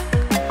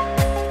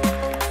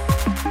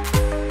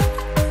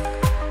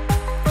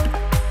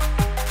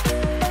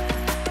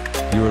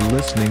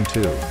listening to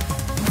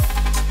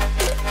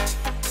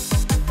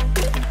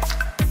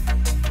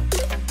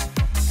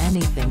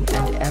Anything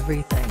and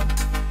Everything.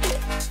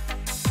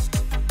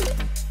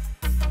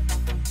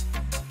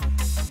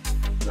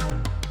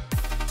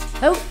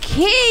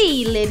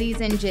 Okay,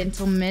 ladies and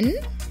gentlemen,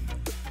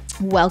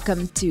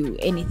 welcome to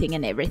Anything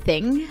and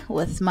Everything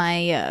with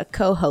my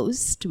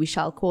co-host. We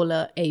shall call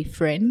her a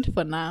friend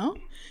for now,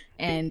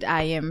 and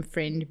I am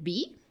friend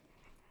B.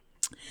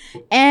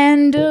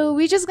 And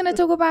we're just gonna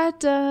talk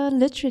about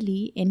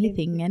literally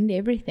anything and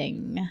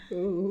everything.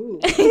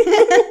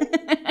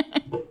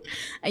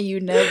 Are you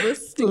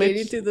nervous to get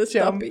into this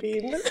topic?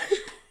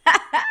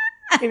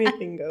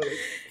 Anything goes.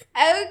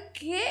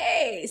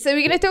 Okay, so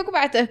we're gonna talk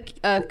about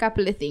a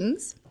couple of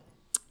things,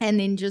 and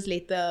then just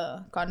let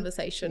the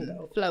conversation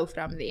flow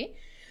from there.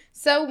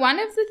 So one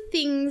of the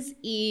things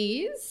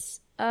is,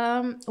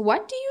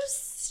 what do you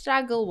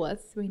struggle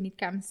with when it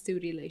comes to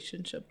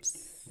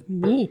relationships?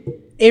 Me.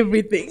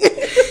 Everything.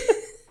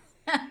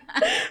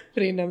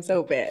 Friend, I'm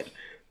so bad.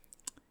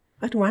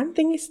 But one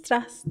thing is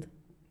trust.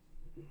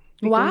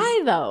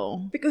 Why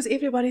though? Because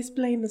everybody's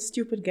playing a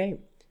stupid game.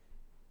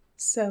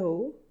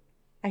 So,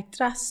 I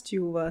trust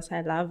you versus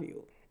I love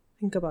you.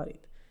 Think about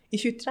it.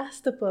 If you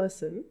trust a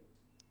person,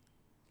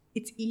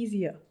 it's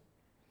easier.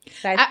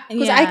 Right?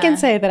 Because I can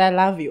say that I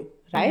love you,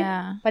 right?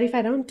 Yeah. But if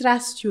I don't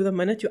trust you the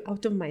minute you're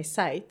out of my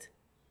sight,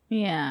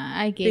 Yeah,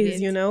 I get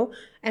is, it. you know,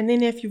 and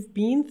then if you've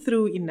been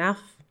through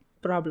enough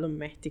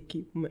problematic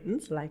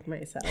humans like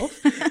myself,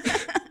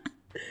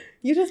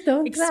 you just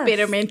don't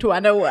Experiment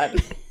 101.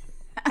 trust.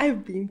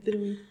 I've been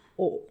through it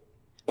all.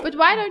 But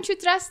why don't you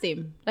trust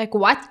him? Like,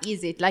 what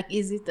is it? Like,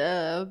 is it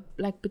a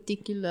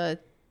particular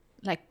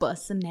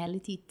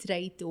personality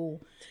trait, or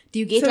do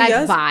you get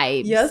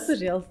vibes? Here's the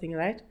real thing,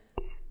 right?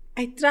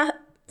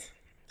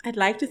 I'd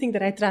like to think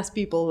that I trust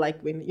people, like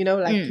when,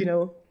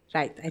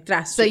 right, I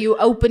trust So you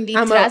openly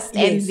trust,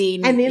 yes.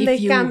 and then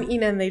they come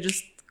in and they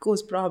just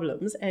cause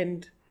problems,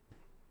 and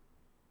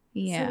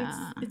yeah.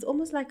 so it's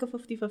almost like a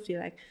 50-50.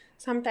 Like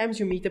sometimes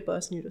you meet a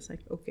person, you're just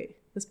like, okay,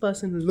 this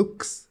person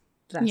looks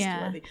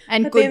trustworthy,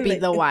 and but could then, be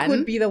the one.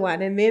 Could be the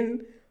one, and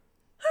then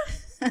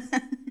they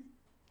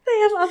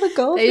have other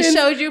girlfriends. They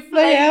showed you flames.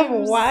 They have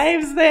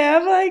wives. They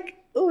have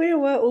where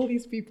were all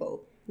these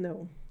people?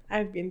 No,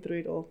 I've been through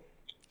it all.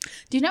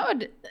 Do you know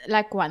what?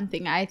 Like, one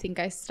thing I think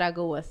I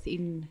struggle with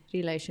in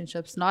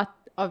relationships, not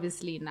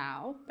obviously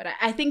now, but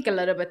I think a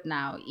little bit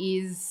now,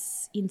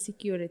 is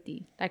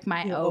insecurity. Like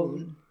my Your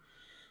own.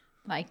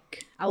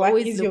 Like, I'll What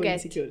always is look your at.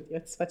 insecurity?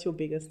 What's your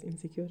biggest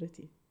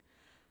insecurity?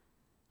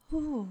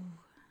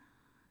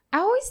 I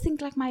always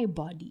think like my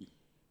body,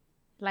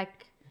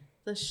 like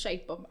the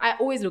shape of. I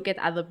always look at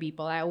other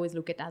people. I always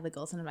look at other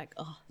girls, and I'm like,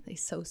 oh, they're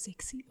so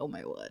sexy. Oh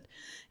my word,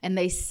 and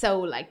they're so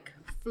like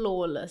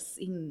flawless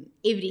in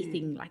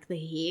everything, like the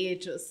hair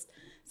just.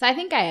 So I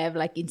think I have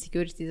like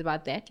insecurities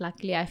about that.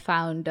 Luckily, I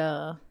found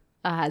a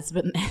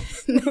husband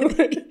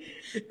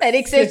that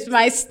accepts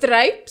my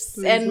stripes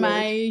and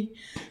my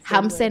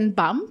humps and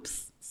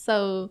bumps.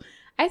 So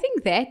I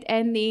think that,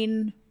 and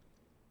then.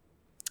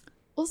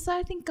 Also,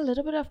 I think a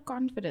little bit of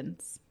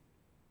confidence.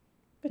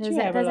 But Does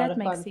you have a lot that of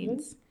make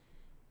confidence. sense?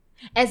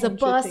 As a Don't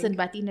you person, think?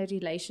 but in a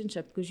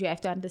relationship, because you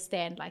have to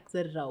understand like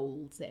the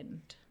roles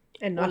and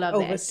And all not of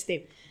that.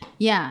 overstep.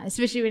 Yeah,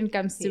 especially when it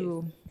comes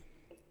to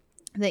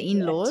the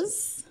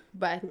in-laws.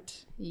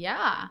 But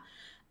yeah.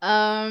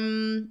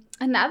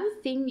 Another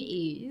thing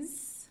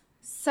is,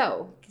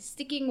 so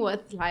sticking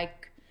with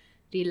like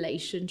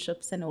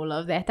relationships and all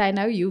of that. I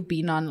know you've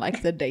been on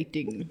like the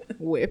dating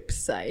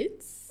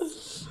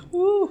websites.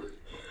 Ooh.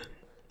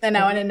 And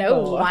I want to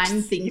know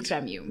one thing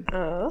from you.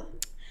 Uh,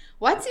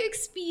 What's your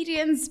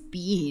experience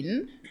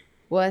been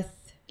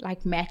with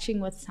like matching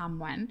with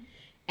someone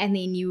and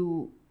then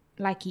you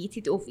like hit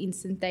it off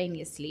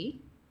instantaneously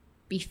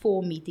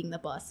before meeting the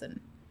person?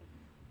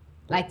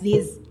 Like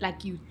there's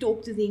like you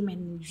talk to them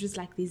and you're just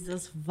like there's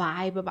this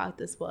vibe about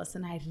this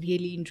person. I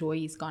really enjoy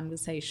his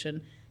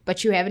conversation,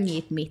 but you haven't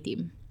yet met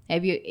him.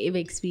 Have you ever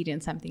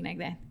experienced something like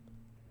that?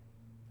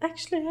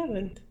 actually, I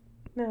haven't.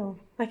 No.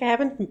 Like, I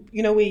haven't,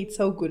 where it's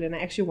so good and I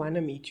actually want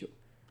to meet you.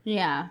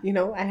 Yeah,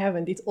 I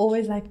haven't. It's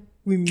always like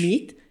we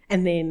meet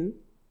and then,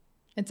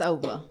 it's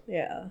over.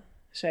 yeah,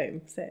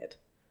 shame, sad.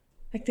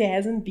 Like, there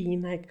hasn't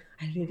been like,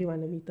 I really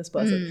want to meet this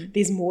person.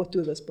 There's more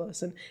to this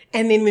person.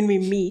 And then when we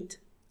meet,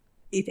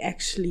 it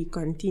actually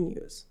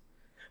continues.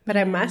 But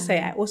I must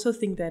say, I also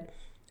think that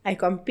I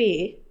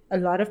compare a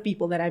lot of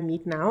people that I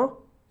meet now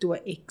to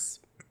an ex,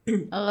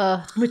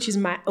 which is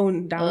my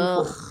own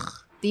downfall.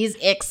 These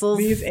exes.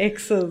 These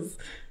exes.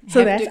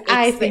 So Have to that's,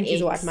 I ex the think,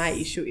 is ex. what my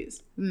issue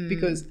is.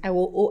 Because I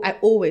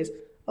always,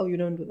 you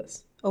don't do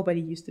this. Oh, but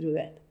he used to do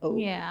that. Oh.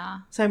 Yeah.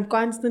 So I'm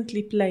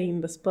constantly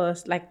playing this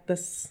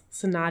this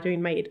scenario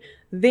in my head.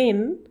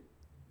 Then,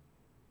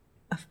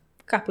 a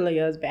couple of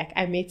years back,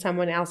 I met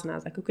someone else and I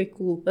was like, okay,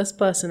 cool. This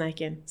person I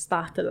can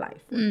start a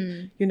life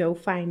with.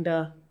 Find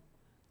a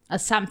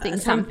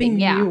Something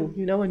yeah. new,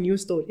 a new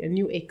story, a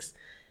new ex.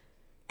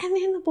 And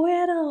then the boy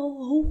had a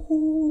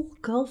whole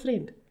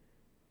girlfriend.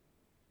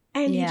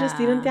 And he just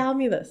didn't tell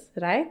me this,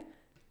 right?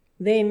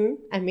 Then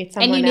I met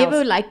someone And you else.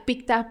 never like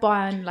picked up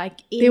on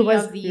like any There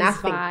was of these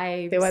nothing.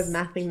 vibes. There was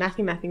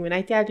nothing. When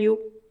I tell you,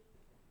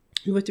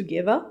 we were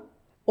together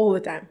all the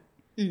time.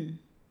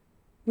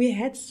 We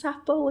had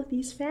supper with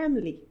his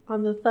family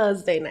on the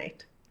Thursday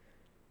night.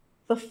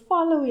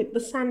 The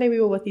Sunday we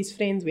were with his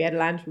friends. We had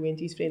lunch. We went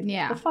to his friends.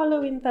 Yeah. The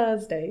following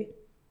Thursday,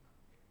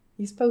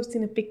 he's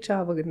posting a picture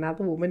of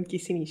another woman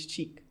kissing his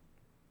cheek.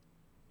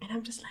 And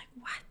I'm just like,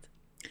 what?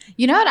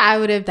 You know what I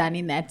would have done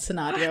in that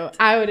scenario?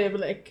 I would have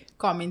like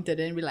commented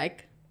and be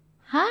like,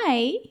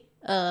 "Hi,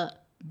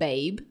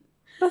 babe."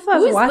 This was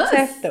Who is WhatsApp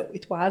this? though.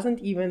 It wasn't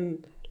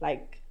even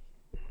like,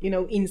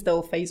 Insta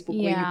or Facebook where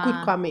you Yeah.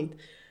 could comment.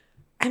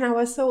 And I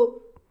was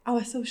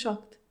so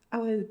shocked. I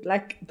was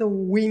like the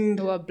wind.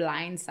 You were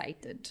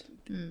blindsided.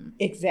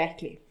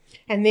 Exactly.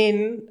 And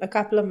then a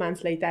couple of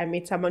months later, I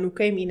met someone who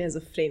came in as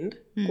a friend,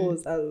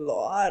 caused a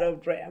lot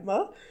of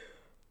drama.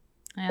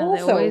 Yeah,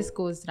 Also- they always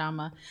cause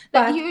drama.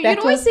 But You'd that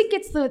always was- think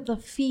it's the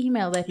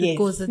female that would Yes.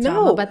 cause the No.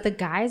 drama, but the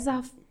guys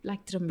are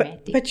like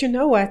dramatic. But you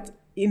know what?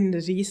 In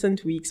the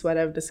recent weeks, what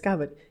I've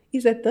discovered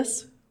is that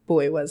this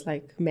boy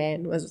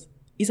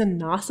he's a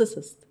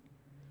narcissist.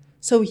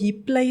 So he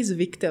plays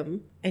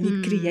victim and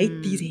he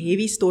creates these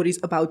heavy stories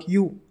about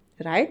you,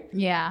 right?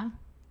 Yeah.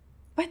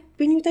 But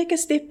when you take a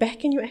step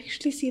back and you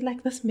actually see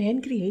like this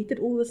man created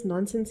all this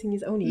nonsense in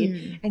his own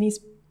head and he's,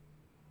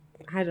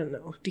 I don't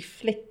know,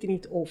 deflecting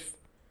it off.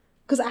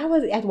 Because I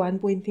was at one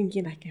point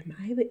thinking like, am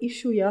I the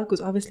issue here?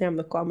 Because obviously I'm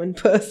the common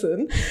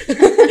person.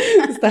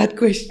 Start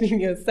questioning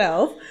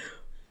yourself.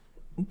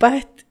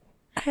 But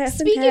I haven't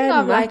Speaking had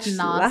of like much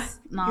luck.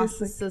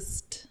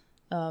 narcissist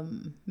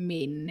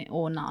men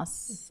or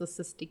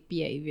narcissistic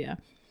behavior,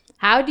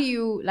 how did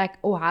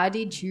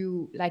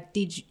you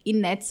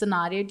in that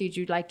scenario, did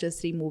you like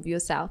just remove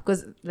yourself?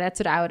 Because that's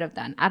what I would have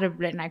done. I'd have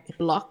been like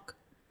block.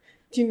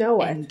 Do you know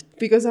what? and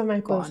Because of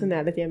my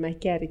personality and my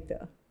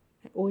character,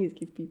 I always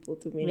give people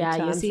too many Yeah,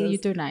 chances. you see,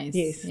 you're too nice.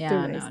 Yes, Yeah,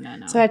 too nice.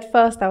 no. So at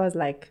first I was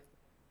like,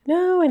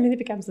 no, and then it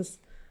becomes this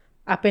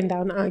up and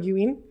down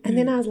arguing. And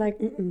then I was like,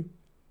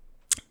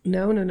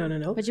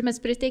 no. But you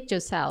must protect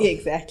yourself. Yeah,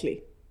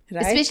 exactly.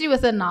 Right? Especially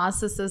with a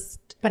narcissist.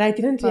 But I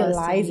didn't person,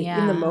 realize it in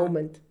yeah. the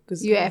moment.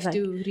 Because You have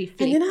to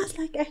reflect. And then I was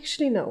like,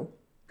 actually, no.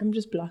 I'm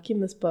just blocking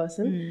this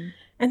person. Hmm.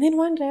 And then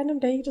one random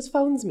day he just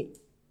phones me.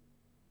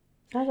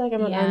 I was like,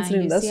 I'm not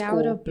answering you this see, I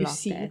would call. have You blocked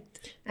see? that.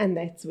 And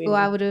that's when Or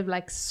I would have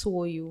like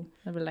saw you.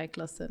 I'd be like,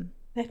 listen.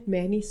 that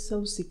man is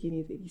so sick in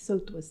his head. He's so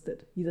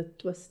twisted. He's a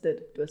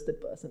twisted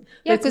person.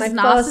 Yeah, That's because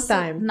my first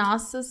time.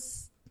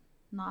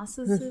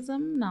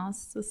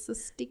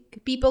 narcissistic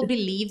people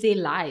believe their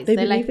lies. They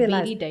They're like believe their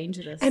very lies.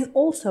 dangerous. And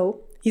also,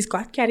 he's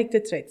got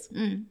character traits.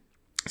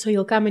 So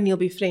he'll come and he'll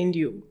befriend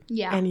you.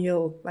 Yeah. And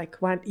he'll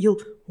he'll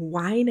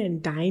wine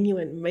and dine you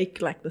and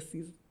make like this.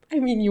 I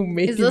mean, you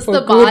make Is him this for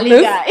the Bali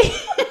goodness. guy?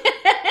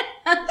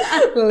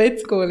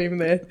 Let's call him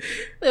that.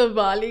 The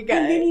Bali And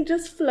then guy. he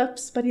just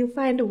flips, but he'll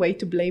find a way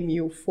to blame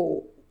you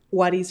for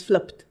what he's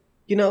flipped,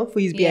 for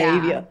his Yeah.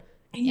 behavior.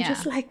 And you're Yeah.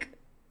 just like,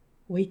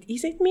 wait,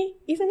 is it me?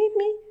 Isn't it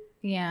me?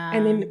 Yeah.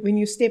 And then when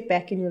you step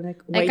back and you're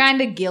like, they wait,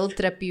 kind of guilt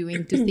trip you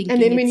into thinking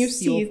then when you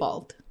it's your see-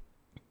 fault.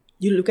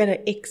 you look at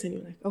an ex and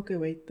you're like, okay,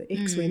 wait, the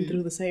ex went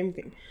through the same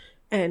thing.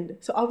 And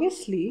so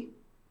obviously,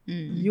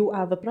 you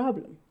are the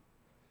problem,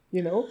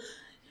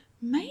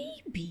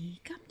 Maybe,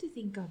 come to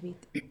think of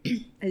it,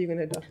 Are you going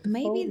to adopt?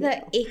 maybe the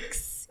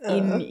ex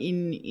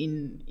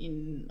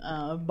in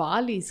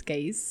Bali's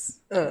case,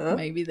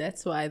 maybe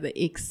that's why the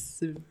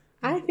ex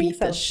I think beat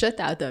so. the shit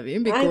out of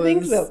him, because I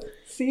think so.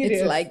 Serious.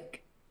 it's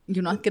like,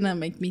 you're not gonna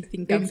make me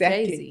think I'm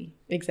crazy.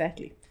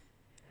 Exactly.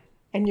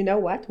 And you know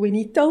what? When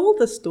he told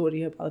the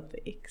story about the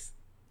ex,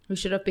 We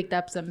should have picked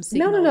up some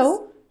signals.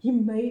 no.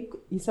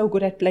 He's so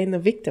good at playing the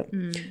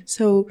victim.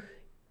 So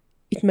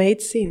it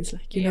made sense.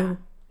 Like,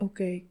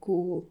 okay,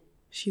 cool.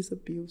 She's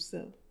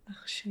abusive. Oh,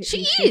 She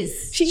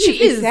is. is.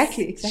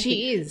 Exactly. She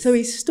is. So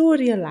his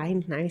story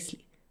aligned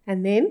nicely.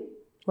 And then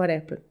what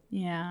happened?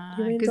 Yeah,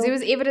 You went because there off-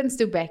 was evidence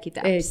to back it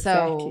up.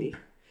 Exactly. So,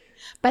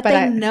 but But they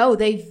I- know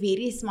they're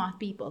very smart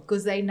people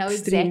because they know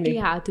Extremely. exactly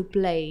how to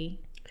play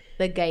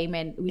the game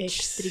and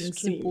which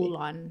strings to pull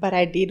on. But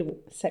I did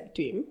say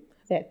to him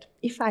that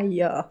if I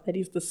hear that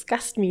he's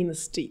discussed me in the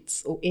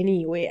streets or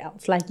anywhere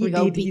else, like he We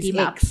go did beat his him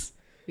up. ex,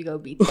 We go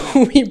beat him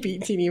up. we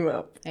beating him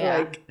up. Yeah.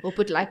 Like, We'll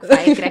put like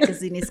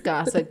firecrackers in his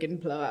car so it can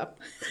blow up.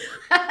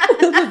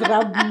 just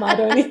rub mud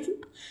on it.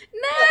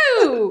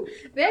 No!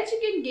 That you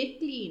can get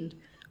cleaned.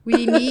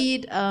 We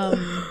need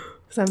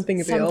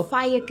Something some real.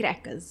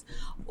 firecrackers.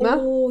 Huh?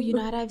 Oh, you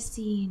know what I've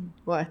seen?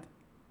 What?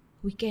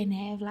 We can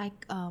have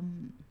like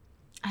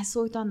I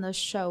saw it on the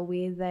show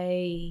where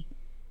they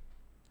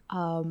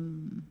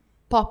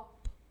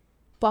pop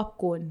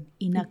popcorn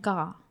in a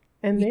car.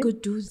 And We then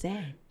could do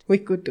that we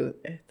could do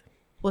that.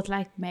 with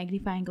like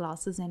magnifying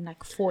glasses and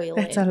like foil.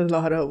 That's and, a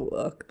lot of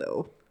work,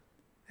 though.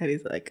 That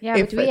is like yeah,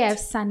 effort. but we have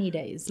sunny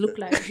days. Look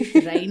like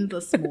it rained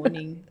this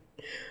morning.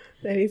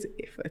 That is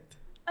effort.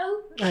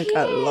 Okay. Like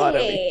a lot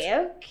of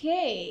it.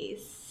 Okay.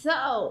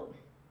 So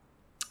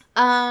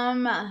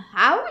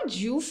How would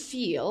you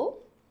feel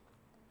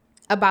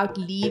about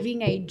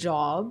leaving a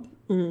job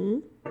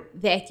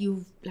that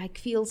you like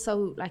feel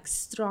so like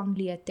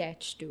strongly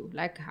attached to?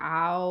 Like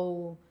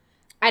how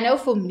I know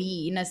for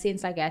me, in a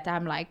sense like that,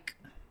 I'm like,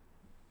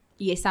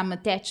 yes, I'm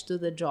attached to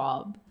the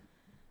job.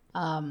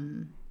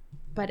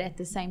 But at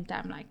the same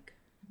time, like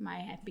my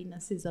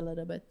happiness is a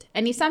little bit.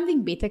 And if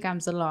something better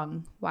comes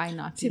along, why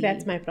not? See,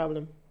 that's my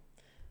problem.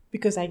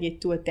 Because I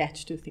get too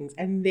attached to things.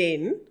 And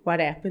then what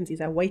happens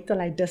is I wait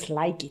till I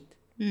dislike it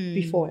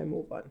before I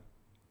move on.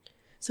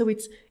 So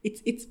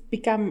it's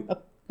become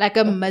like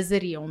a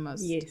misery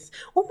almost. Yes.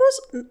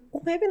 Almost,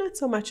 or maybe not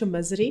so much a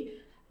misery.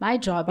 My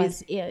job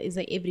is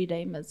an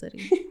everyday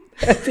misery.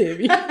 That's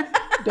heavy.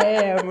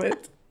 Damn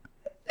it.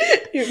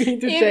 You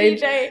need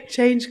to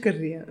change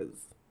careers.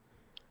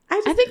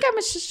 I think I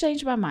must just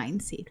change my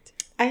mindset.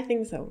 I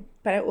think so.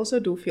 But I also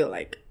do feel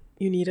like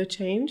you need a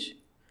change.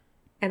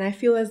 And I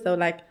feel as though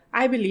like,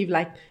 I believe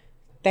like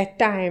that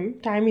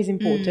time is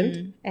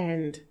important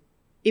and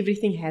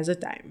everything has a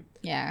time.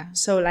 Yeah.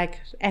 So like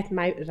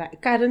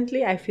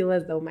currently I feel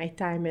as though my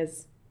time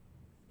it's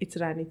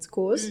run its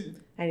course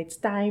and it's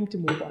time to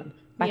move on.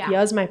 But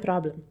here's my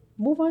problem.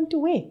 Move on to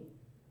where?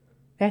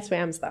 That's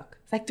where I'm stuck.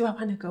 It's like, do I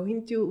want to go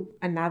into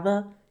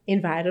another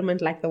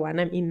environment like the one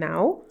I'm in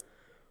now?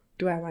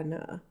 Do I want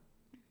to...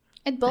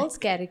 It builds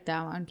character,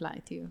 I won't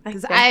lie to you.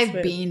 Because Like,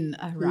 I've been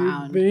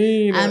around.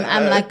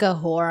 I'm like a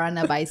whore on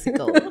a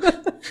bicycle.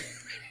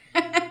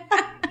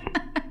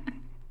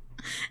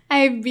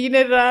 I've been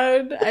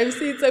around. I've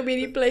seen so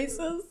many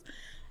places.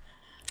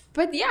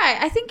 But yeah,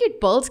 I think it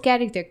builds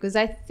character. Because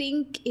I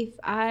think if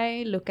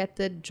I look at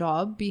the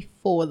job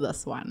before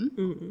this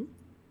one,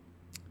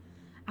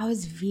 I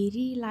was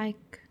very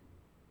like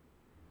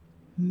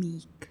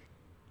meek.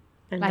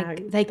 And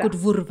Like they could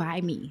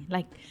vurvai me.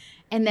 Like,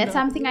 and that's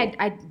something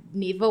I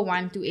never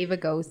want to ever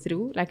go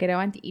through. Like I don't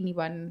want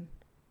anyone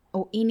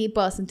or any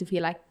person to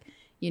feel like,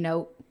 you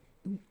know,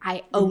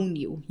 I own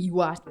you. You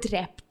are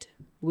trapped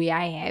where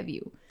I have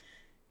you.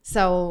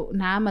 So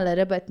now I'm a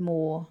little bit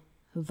more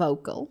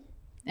vocal.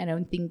 I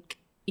don't think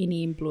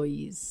any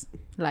employees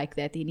like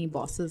that, any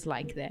bosses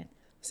like that.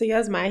 So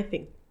here's my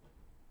thing.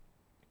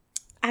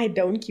 I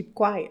don't keep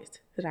quiet,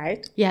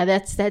 right? Yeah,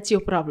 that's your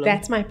problem.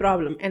 That's my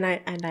problem. And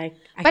I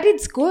but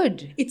it's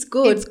good. It's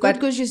good. It's good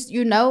because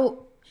you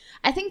know,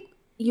 I think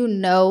you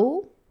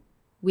know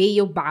where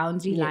your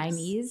boundary line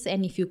is,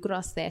 and if you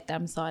cross that,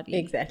 I'm sorry.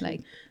 Exactly.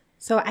 Like,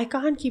 so I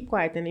can't keep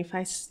quiet, and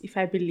if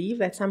I believe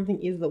that something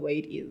is the way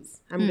it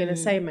is, I'm gonna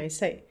say my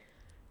say.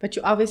 But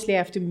you obviously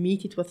have to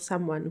meet it with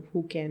someone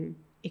who can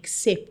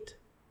accept.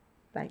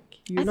 Like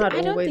you're not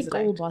always right. I don't think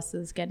all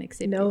bosses can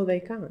accept. No, it. they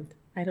can't.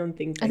 I don't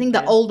think. I think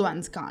the old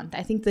ones can't.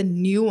 I think the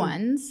new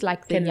ones,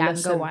 like the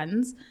younger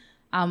ones,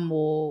 are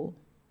more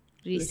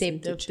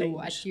receptive to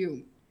what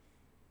you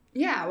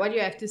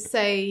have to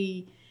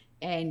say,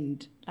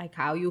 and like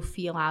how you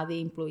feel, how the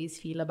employees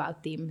feel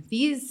about them.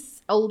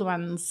 These old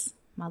ones,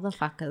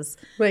 motherfuckers,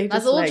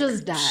 must all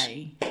just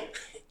die.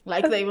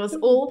 Like they must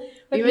all,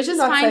 we must just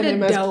find a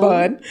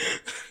dome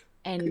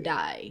and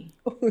die.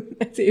 Oh,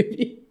 that's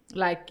heavy.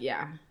 Like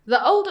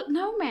the old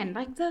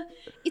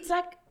it's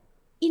like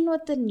in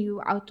with the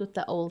new, out with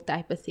the old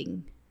type of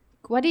thing.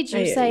 What did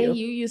you say?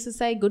 You used to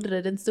say good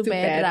riddance to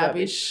bad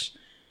rubbish.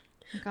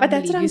 But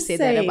that's what you I'm said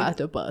saying. that about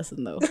a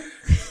person though.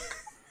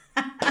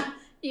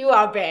 You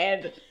are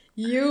bad.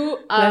 You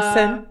are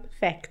Listen,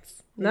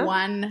 facts. No?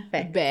 one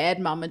bad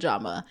mama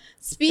drama.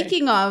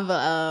 Speaking of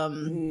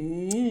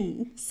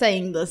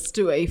saying this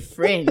to a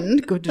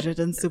friend, good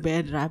riddance to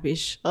bad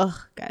rubbish.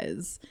 Ugh,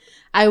 guys.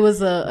 I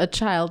was a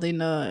child in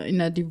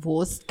a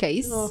divorced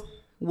case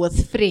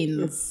with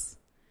friends.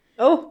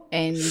 Oh,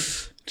 and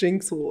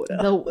drinks water.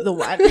 The one the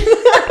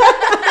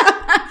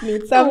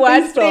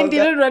one friend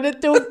didn't want to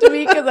talk to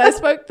me because I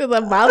spoke to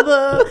the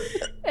mother.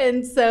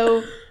 And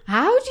so,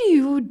 how do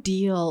you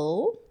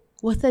deal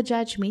with a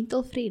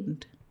judgmental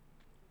friend?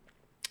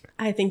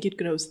 I think it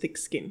grows thick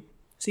skin.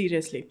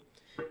 Seriously,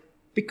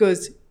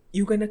 because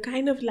you're gonna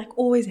kind of like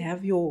always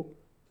have your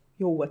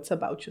wits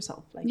about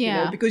yourself, like you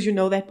know, because you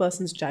know that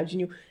person's judging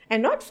you,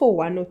 and not for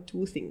one or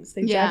two things.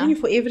 They're judging you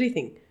for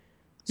everything.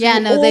 So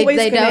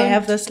they don't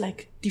have this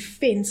like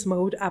defense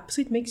mode up, so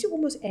it makes you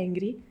almost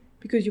angry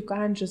because you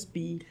can't just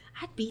be.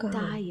 I'd be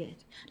tired.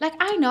 Like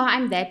I know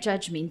I'm that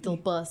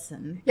judgmental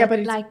person. Yeah,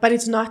 but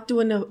it's not to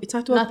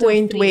a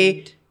point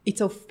where it's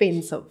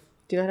offensive.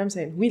 Do you know what I'm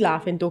saying? We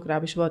laugh and talk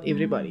rubbish about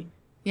everybody.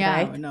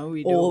 Yeah, right? No,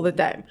 we do all the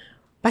time,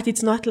 but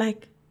it's not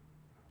like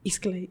Is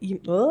Clayton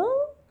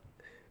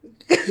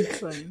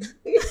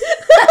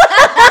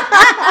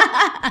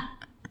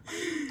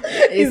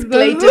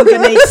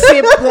gonna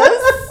accept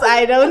this?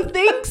 I don't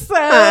think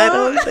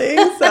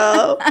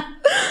so.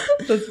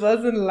 This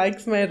person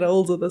likes my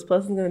rolls, or this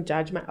person's gonna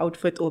judge my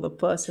outfit, or the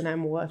person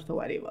I'm with, or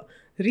whatever.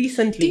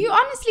 Recently, do you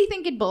honestly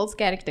think it builds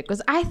character?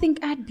 Because I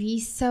think I'd be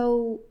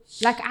so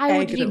like I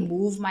would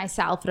remove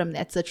myself from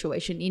that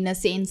situation in a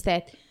sense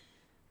that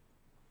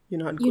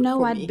you're not good you know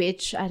for what, me.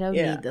 Bitch, I don't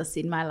need this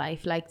in my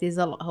life. Like there's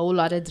a whole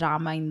lot of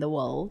drama in the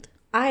world.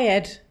 I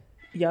had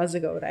years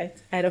ago, right?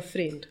 I had a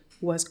friend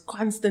who was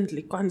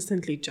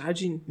constantly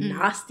judging,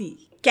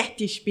 nasty,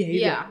 cattish behavior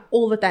Yeah.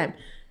 all the time.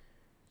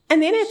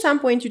 And then at some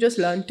point you just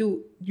learn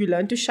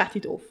to shut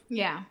it off.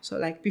 Yeah. So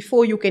like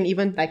before you can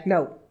even like,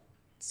 no,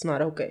 it's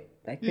not okay.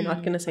 Like we're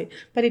not gonna say,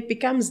 but it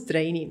becomes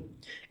draining.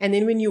 And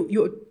then when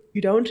you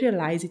don't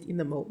realize it in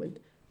the moment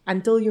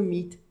until you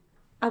meet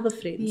other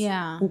friends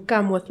Yeah. who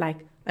come with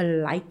like a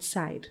light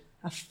side,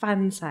 a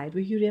fun side,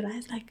 where you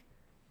realize like,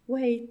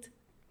 wait,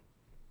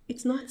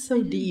 it's not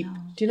so deep.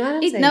 Do you know what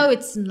I'm saying? No,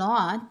 it's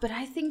not. But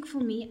I think for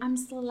me, I'm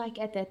still like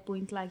at that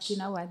point, like, you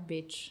know what,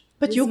 bitch.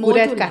 But There's you're more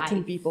good at to cutting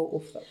life. people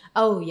off though.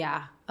 Oh,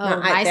 yeah. Oh, No,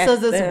 my that's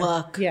scissors the-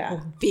 work. yeah.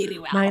 Very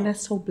well. Mine are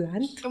so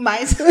blunt.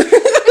 My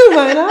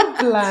Mine are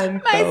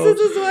blunt. though.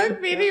 scissors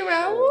work very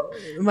well.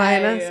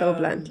 Mine are so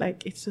blunt.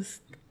 Like it's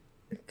just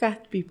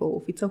cut people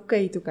off. It's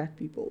okay to cut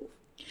people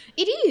off.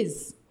 It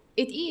is.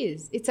 It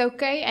is. It's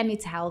okay and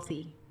it's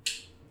healthy.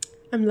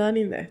 I'm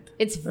learning that.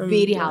 It's I'm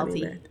very learning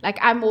healthy. that. Like,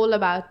 I'm all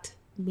about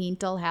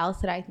mental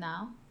health right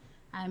now.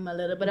 I'm a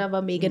little bit of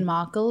a Meghan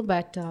Markle,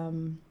 but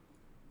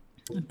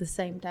at the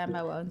same time,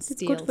 I won't good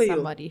steal for you.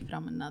 somebody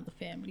from another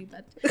family.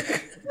 But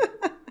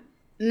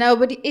no,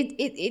 but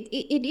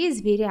it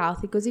is very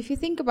healthy, because if you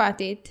think about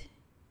it,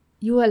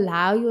 you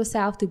allow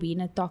yourself to be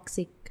in a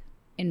toxic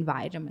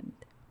environment.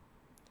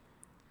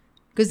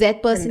 Because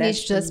that person that's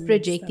is the just messed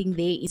projecting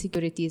their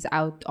insecurities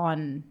out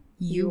on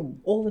you.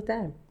 All the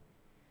time.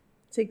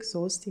 It's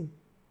exhausting.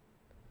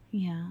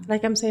 Yeah.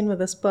 Like I'm saying with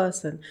this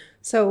person.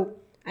 So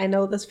I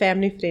know this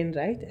family friend,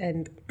 right?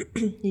 And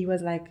he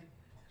was like,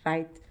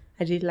 right,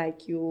 I really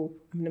like you.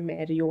 I'm going to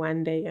marry you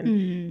one day.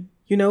 And,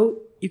 you know,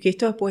 you get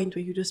to a point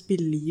where you just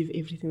believe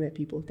everything that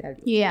people tell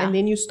you. Yeah. And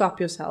then you stop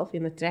yourself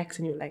in the tracks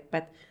and you're like,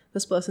 but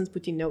this person's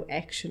putting no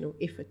action or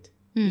effort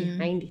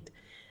behind it.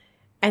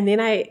 And then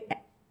I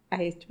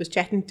was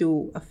chatting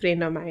to a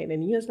friend of mine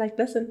and he was like,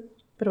 listen,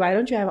 but why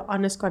don't you have an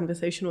honest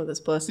conversation with this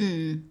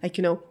person? Like,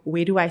 you know,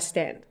 where do I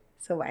stand?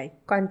 So I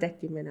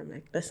contact him and I'm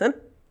like, listen,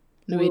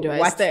 Where do I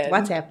what's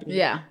stand? happening?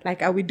 Yeah.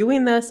 Like, are we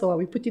doing this or are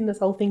we putting this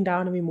whole thing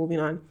down and we're moving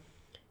on?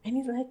 And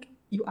he's like,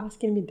 you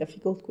asking me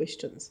difficult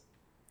questions.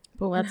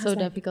 But what's I so was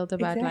like, difficult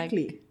about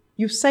exactly.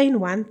 You're saying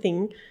one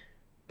thing,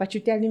 but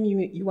you're telling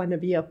me you want to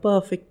be a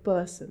perfect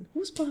person.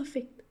 Who's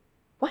perfect?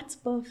 What's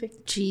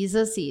perfect?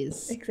 Jesus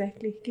is?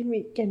 Exactly.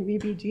 Can we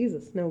be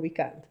Jesus? No, we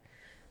can't.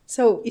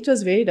 So it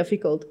was very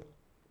difficult.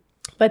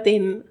 But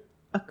then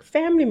a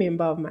family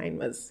member of mine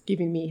was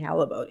giving me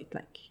hell about it.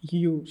 Like,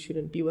 you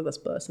shouldn't be with this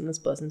person. This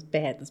person's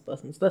bad. This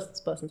person's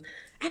this person's.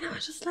 And I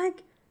was just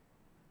like,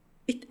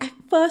 I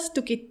first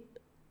took it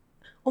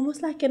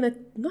almost like not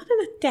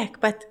an attack,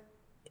 but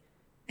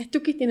I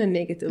took it in a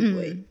negative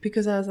way.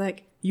 Because I was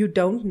like, you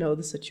don't know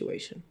the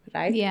situation,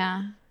 right?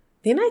 Yeah.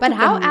 Then I But took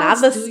how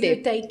another else do step.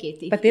 you take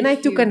it? But then I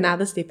took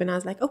another step and I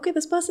was like, okay,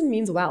 this person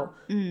means well.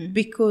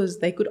 Because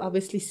they could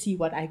obviously see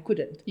what I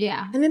couldn't.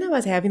 Yeah. And then I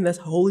was having this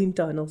whole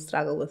internal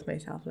struggle with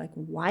myself. Like,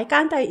 why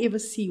can't I ever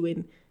see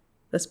when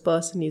this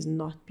person is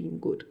not being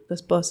good?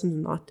 This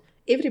person's not.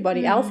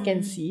 Everybody else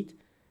can see it.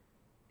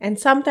 And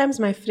sometimes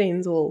my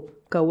friends will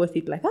go with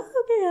it like, oh,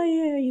 okay,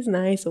 yeah, he's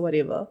nice or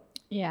whatever.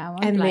 Yeah, I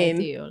won't And lie then-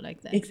 to you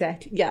like that.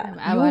 Exactly. Yeah.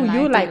 I won't lie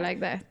you to like, you like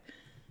that.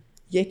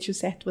 yet you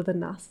sat with a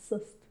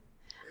narcissist.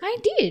 I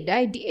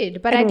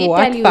did. But And I did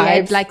what tell you he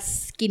had vibes? like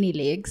skinny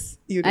legs.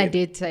 You I did.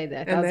 did say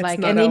that. And I was that's like,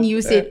 not and then our-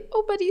 you said,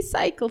 oh, but he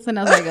cycles. And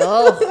I was like,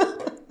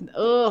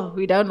 oh,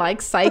 we don't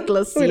like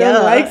cyclists We here.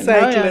 don't like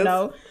cyclists.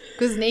 No.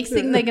 Because next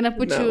thing they're going to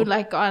put No. you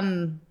like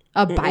on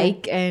a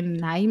bike and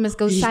now you must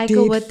go He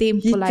cycle did. with them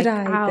He for like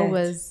tried that.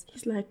 hours.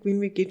 He's like, when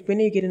are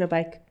you getting a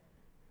bike?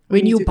 We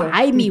When need you to go.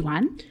 buy me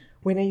one,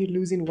 When are you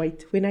losing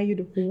weight? When are you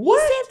he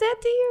what? said that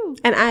to you.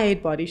 And I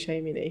hate body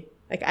shaming, eh?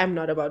 Like, I'm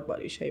not about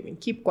body shaming.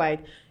 Keep quiet.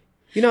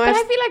 You know, But I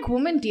I feel like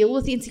women deal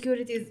with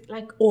insecurities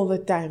like all the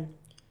time.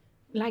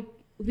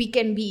 we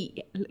can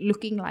be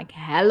looking like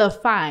hella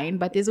fine,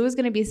 but there's always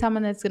going to be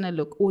someone that's going to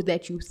look or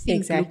that you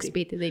think Exactly. looks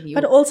better than you.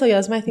 But also,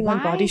 here's my thing on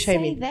Why body say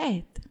shaming.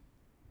 that?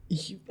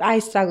 I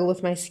struggle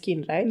with my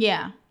skin, right?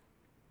 Yeah.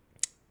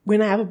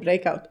 When I have a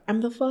breakout,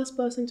 I'm the first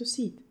person to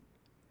see it.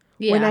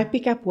 Yeah. When I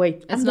pick up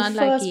weight, It's I'm the not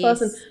like, first yes.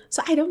 person.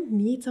 So I don't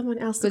need someone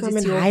else to Because come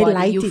it's and your highlight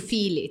body, you it.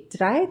 feel it.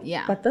 Right?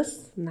 Yeah. But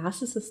this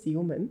narcissist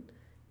human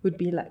would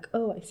be like,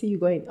 oh, I see you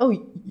going. Oh,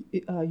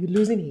 you're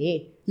losing hair.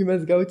 You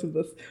must go to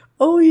this.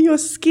 Oh, your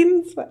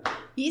skin's...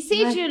 He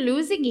said Like- you're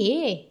losing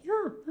hair.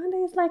 Yeah. And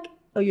he's like,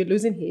 oh, you're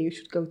losing hair. You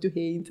should go to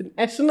Hair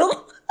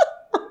International.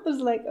 I was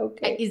like,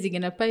 okay. Is he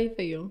going to pay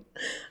for you?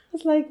 I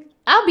was like,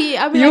 I'll be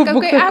You like,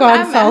 book okay, the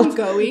I'm consult.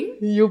 going.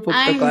 you booked the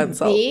I'm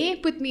consult. there.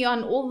 Put me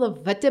on all the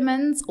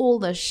vitamins, all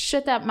the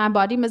shit that my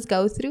body must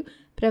go through,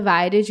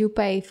 provided you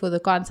pay for the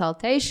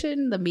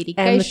consultation, the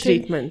medication, And the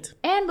treatment.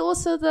 and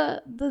also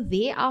the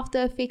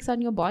thereafter effects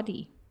on your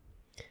body.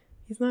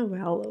 He's not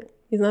well,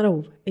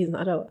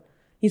 though.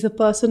 He's a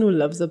person who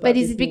loves about But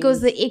is it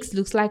because the ex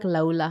looks like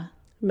Lola?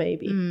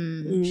 Maybe.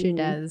 She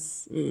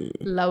does.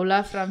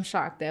 Lola from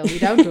Sharkdale. We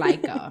don't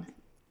like her.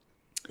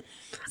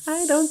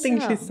 I don't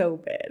think So- she's so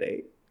bad, eh?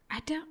 I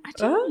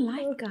don't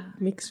like her.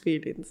 Mixed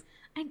feelings.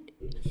 And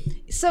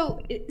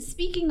so,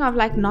 speaking of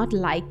like not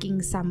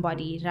liking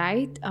somebody,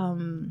 right?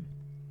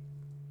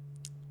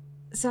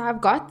 So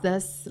I've got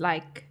this,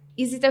 like,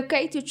 is it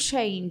okay to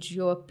change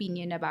your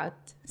opinion about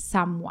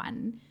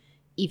someone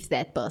if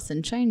that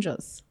person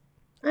changes?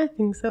 I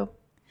think so.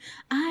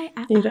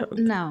 You don't?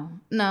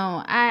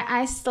 No.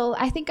 I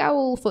think I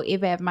will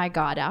forever have my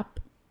guard up.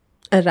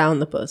 Around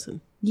the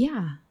person.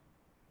 Yeah.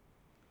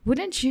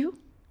 Wouldn't you?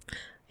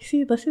 You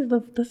see, this is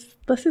the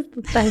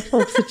type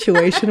of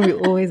situation we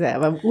always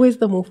have. I'm always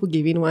the more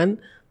forgiving one.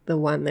 The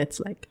one that's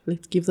like,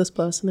 let's give this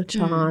person a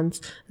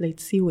chance.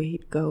 Let's see where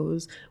it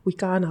goes. We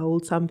can't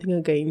hold something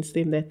against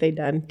them that they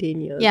done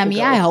 10 years Yeah, ago.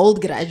 me, I hold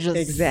grudges.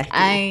 Exactly.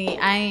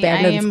 I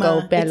am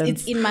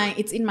balance.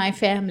 It's in my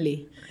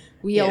family.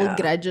 We hold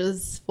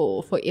grudges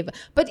for forever.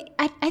 But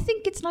I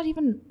think it's not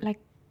even like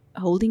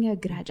holding a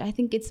grudge. I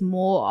think it's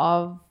more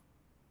of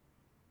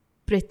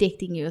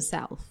protecting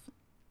yourself.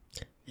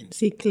 And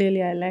see,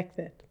 clearly I like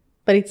that.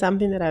 But it's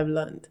something that I've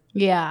learned.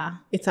 Yeah.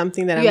 It's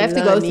something that You I'm have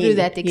to go through learning.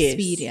 that Yes.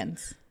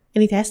 experience.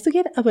 And it has to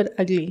get a bit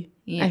ugly.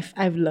 Yeah.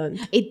 I've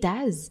learned. It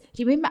does.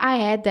 Remember, I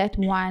had that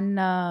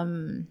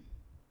one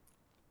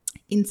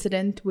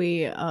incident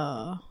where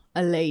a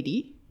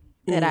lady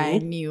that I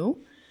knew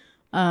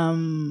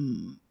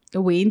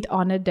went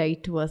on a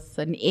date with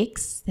an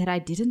ex that I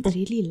didn't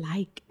really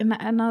like. And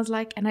I was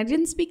like, and I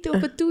didn't speak to her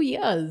for 2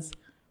 years.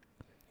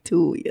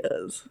 2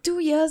 years. 2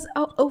 years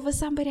over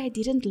somebody I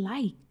didn't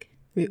like.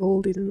 We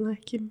all didn't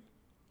like him.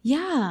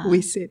 Yeah.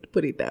 We said,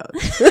 put it down.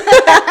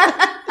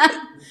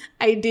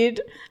 I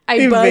did.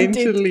 I burnt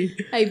Eventually.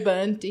 it. I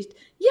burnt it.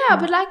 Yeah,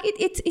 but like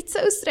it's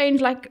so strange.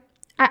 Like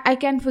I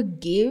can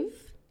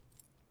forgive,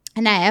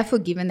 and I have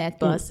forgiven that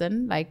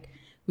person. Like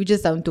we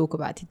just don't talk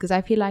about it because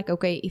I feel like,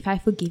 okay, if I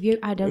forgive you,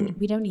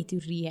 we don't need to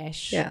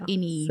rehash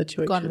any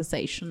situation.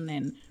 conversation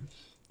and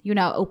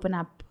open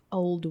up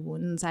old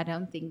wounds. I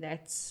don't think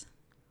that's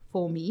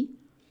for me.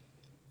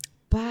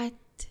 But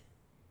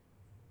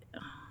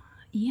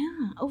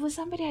yeah, over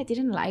somebody I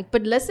didn't like.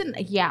 But listen,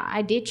 yeah,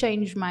 I did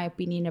change my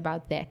opinion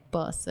about that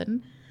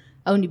person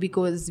only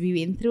because we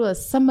went through a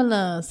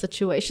similar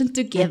situation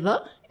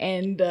together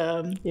and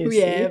we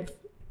have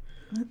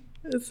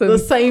the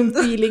same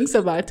feelings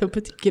about a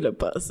particular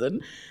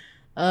person.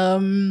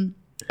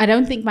 I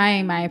don't think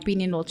my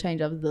opinion will change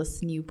of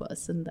this new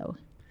person though.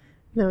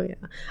 No, yeah.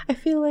 I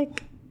feel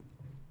like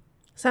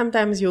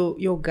sometimes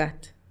your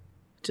gut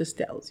just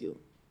tells you.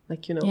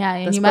 Like, Yeah,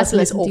 and this you must person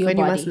is listen to off your and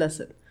you body. must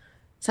listen.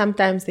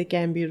 Sometimes there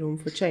can be room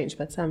for change,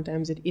 but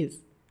sometimes it is.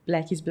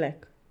 Black is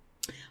black.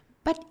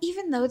 But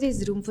even though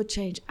there's room for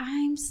change,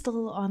 I'm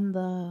still on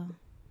the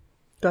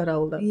Got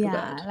hold up to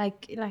that.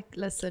 like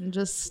listen,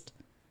 just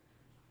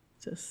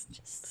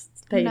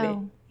stay no.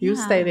 there. You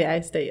Yeah. stay there, I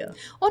stay here.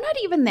 or not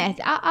even that.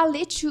 I'll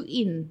let you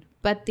in,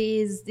 but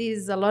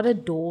there's a lot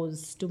of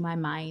doors to my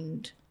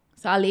mind.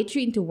 So I'll let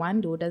you into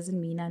one door doesn't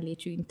mean I'll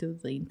let you into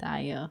the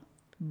entire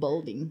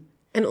building.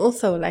 And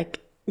also, like,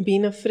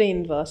 being a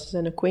friend versus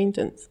an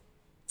acquaintance.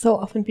 So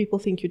often people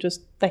think you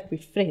just, like, we're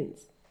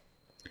friends.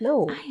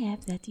 No. I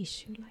have that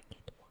issue like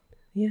at work.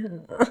 Yeah.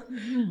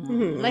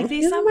 Like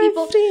there's You're some my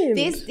people friend.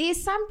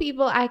 there's some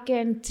people I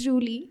can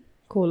truly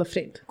Call a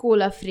friend.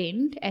 call a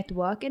friend at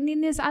work, and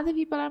then there's other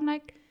people I'm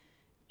like,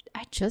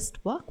 I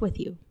just work with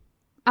you.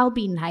 I'll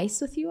be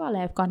nice with you, I'll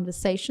have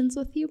conversations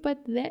with you, but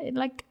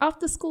like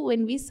after school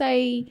when we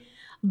say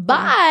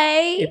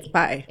bye, It's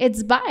bye.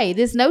 it's bye.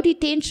 There's no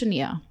detention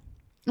here.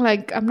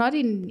 Like I'm not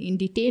in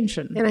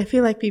detention. And I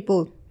feel like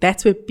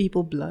that's where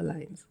people blur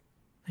lines.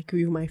 Like,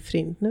 you're my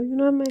friend. No, you're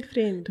not my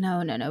friend.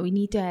 No. We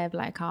need to have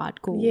like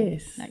hardcore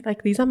Yes.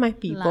 Like these are my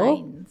people.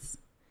 lines.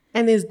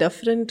 And there's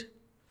different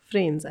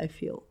friends, I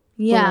feel.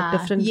 For, Yeah. like,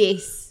 different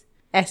Yes.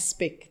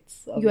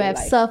 aspects of You your have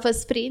life.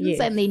 surface friends Yes.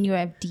 and then you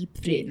have deep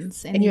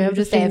friends. And And you then have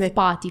the just friend have that-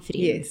 party friends.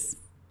 Yes.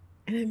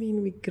 And I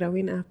mean, we're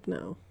growing up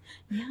now.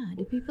 Yeah.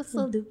 Do people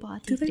still do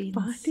party Do they friends?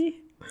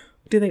 party?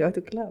 Do they go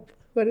to club?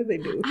 What do they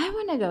do? I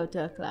want to go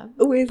to a club.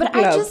 Where's the But I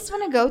club? just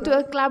want to go to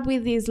a club where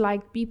there's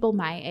like people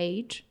my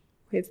age.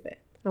 Where's that?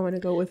 I want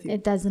to go with you.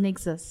 It doesn't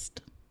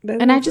exist.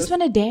 Doesn't And I exist. just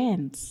want to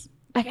dance.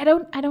 Like I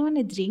don't want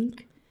to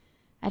drink.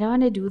 I don't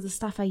want to do the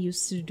stuff I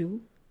used to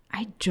do.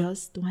 I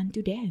just want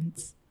to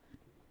dance.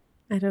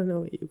 I don't know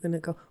where you're going to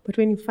go. But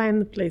when you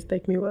find the place,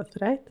 take me with,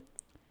 right?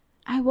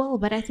 I will,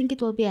 but I think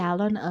it will be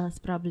hell on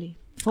earth probably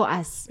for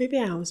us. Maybe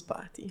a house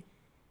party.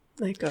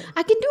 Like a...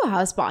 I can do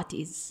house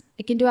parties.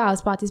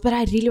 But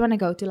I really want to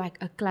go to like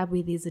a club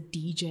where there's a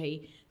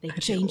DJ. They're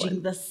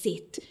changing the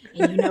set.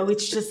 And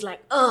it's just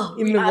like, oh,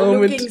 In we the are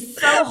moment. looking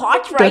so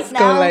hot right Disco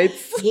now.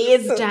 lights.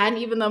 Hair's done,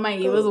 even though my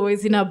hair was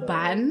always in a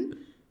bun.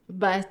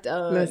 But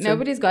Listen,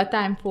 nobody's got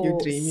time for you're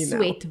dreamy now.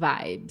 sweat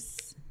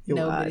vibes. You are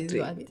Nobody's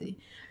got dreamy. it.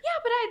 Yeah,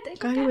 but I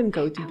Can't even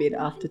go to bed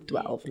after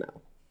 12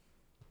 now.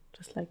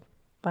 Just like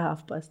by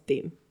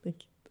 10:30.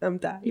 Like, I'm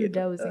tired. You're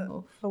dozing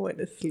off. I want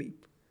to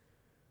sleep.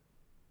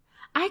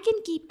 I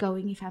can keep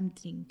going if I'm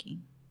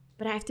drinking.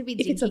 But I have to be If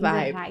drinking it's a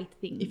vibe. the right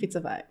thing. If it's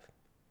a vibe.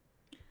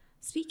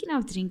 Speaking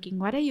of drinking,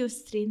 what are your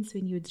strengths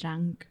when you're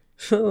drunk?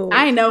 Oh,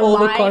 I know all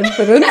mine. the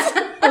confidence.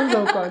 I'm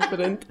so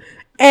confident.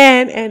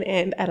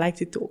 And I like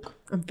to talk.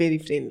 I'm very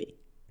friendly.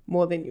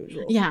 More than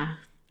usual. Yeah.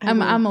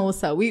 I'm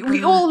also.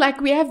 We all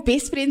we have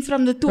best friends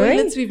from the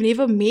toilets. We've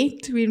never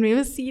met. We've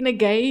never seen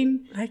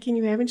again. Like, and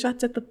you're having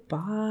shots at the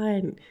bar,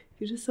 and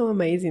you're just so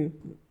amazing.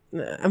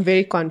 I'm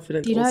very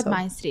confident. Do you know also. what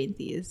my strength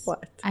is?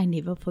 What? I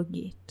never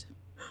forget.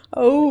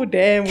 Oh,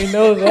 damn, we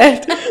know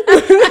that.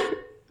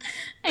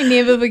 I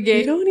never forget.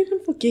 You don't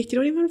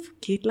even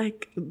forget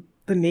like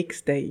the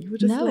next day. You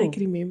just No. like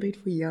remember it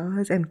for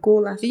years and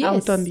call us Yes.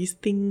 out on these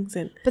things.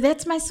 And But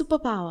that's my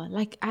superpower.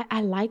 Like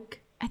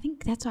I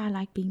think that's why I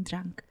like being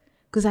drunk.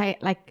 Because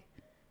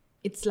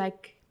it's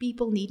like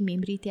people need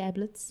memory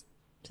tablets.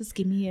 Just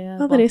give me a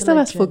well, the rest of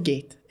bottle us gin.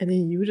 forget. And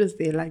then you just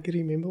there like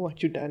remember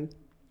what you done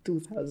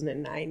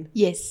 2009.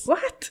 Yes.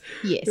 What?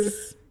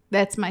 Yes.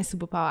 That's my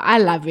superpower. I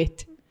love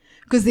it.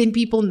 Because then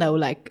people know,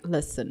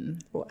 listen,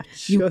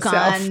 Watch you yourself.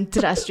 can't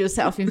trust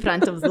yourself in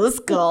front of this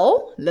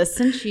girl.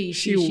 Listen,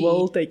 she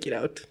will take it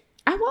out.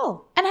 I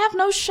will. And I have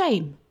no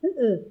shame.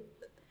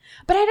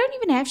 But I don't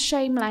even have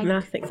shame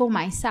Nothing. for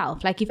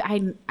myself. Like if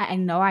I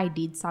know I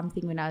did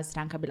something when I was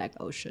drunk, I'll be like,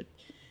 oh shit,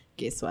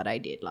 guess what I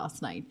did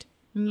last night?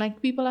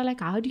 And people are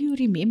like, how do you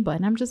remember?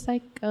 And I'm just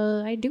like,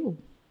 I do.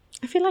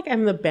 I feel like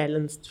I'm the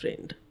balanced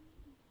friend.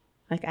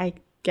 Like I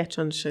catch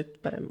on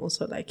shit, but I'm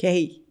also like,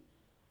 hey,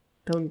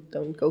 don't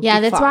go Yeah,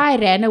 too that's far. why I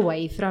ran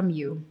away from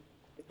you.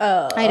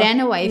 I ran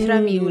away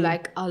from you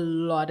a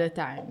lot of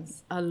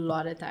times. A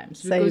lot of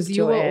times. Because Saved you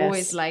your were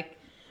ass. always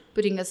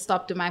putting a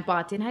stop to my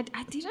party. And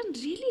I didn't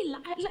really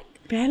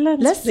like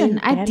Balance. listen,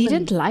 friend, I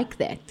didn't like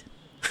that.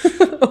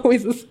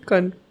 Always this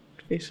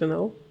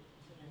confessional.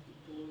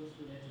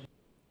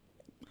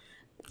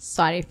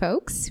 Sorry,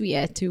 folks. We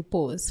had to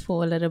pause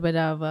for a little bit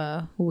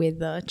of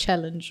weather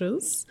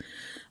challenges.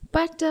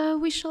 But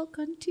we shall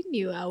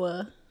continue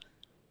our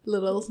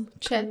little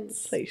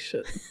chats.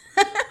 Conversation.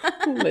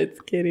 Let's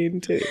get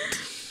into it.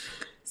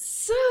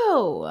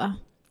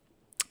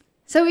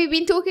 So we've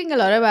been talking a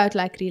lot about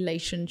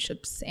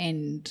relationships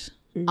and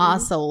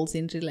ourselves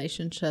in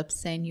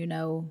relationships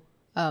and,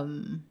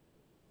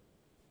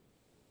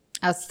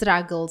 our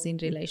struggles in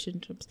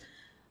relationships.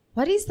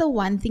 What is the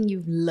one thing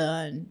you've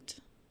learned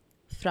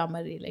from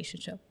a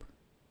relationship?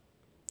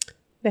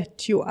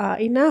 That you are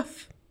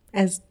enough.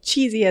 As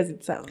cheesy as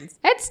it sounds.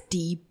 That's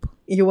deep.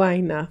 You are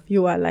enough.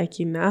 You are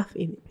enough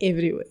in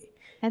every way.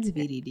 That's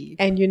very deep.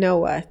 And you know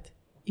what?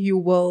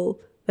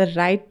 The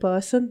right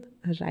person,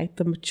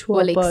 the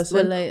mature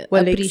person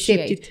will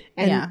accept it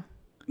and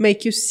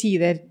make you see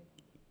that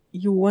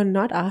you are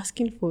not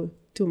asking for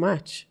too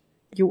much.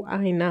 You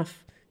are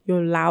enough.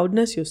 Your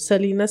loudness, your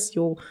silliness,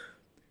 your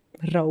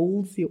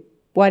roles, your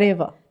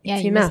whatever. Yeah,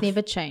 it's you enough. must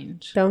never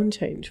change. Don't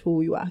change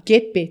who you are.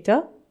 Get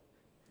better.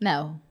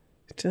 No,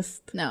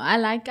 I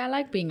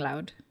like being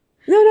loud.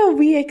 No,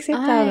 we accept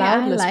our I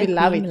loudness. like We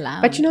love it. being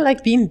loud.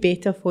 But being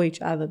better for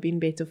each other, being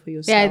better for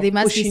yourself. Yeah, there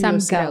must be pushing some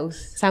yourself,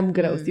 growth. Some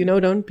growth.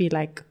 Don't be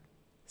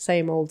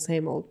same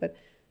old, but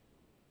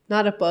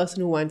not a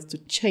person who wants to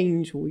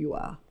change who you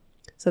are.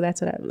 So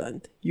that's what I've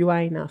learned. You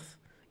are enough.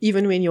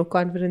 Even when your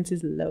confidence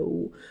is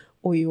low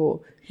or you're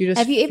just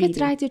Have you ever feeling-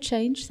 tried to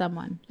change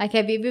someone?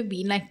 Have you ever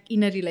been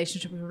in a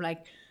relationship where you're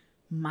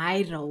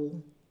my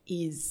role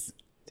is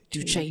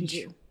to change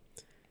you.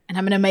 And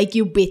I'm going to make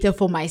you better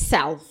for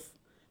myself.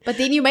 But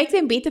then you make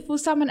them better for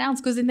someone else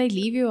because then they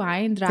leave you high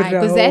and dry.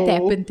 Because that Bro.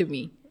 happened to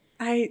me.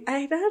 I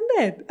done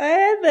that. I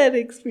had that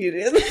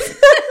experience.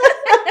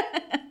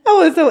 I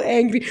was so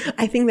angry.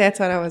 I think that's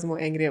what I was more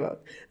angry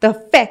about. The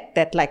fact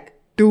that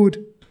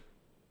dude,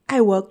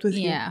 I worked with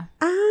you. Yeah.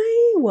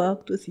 I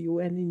worked with you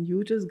and then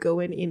you just go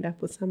and end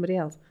up with somebody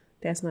else.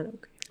 That's not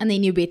okay. And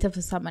then you're better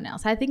for someone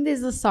else. I think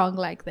there's a song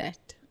like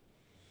that.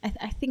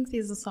 I think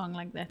there's a song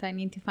like that. I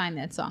need to find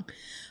that song.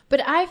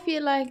 But I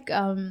feel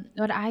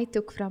what I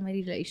took from a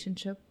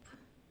relationship,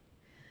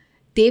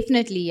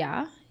 definitely,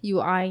 yeah, you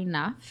are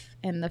enough.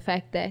 And the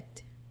fact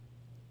that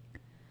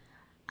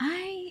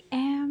I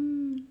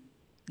am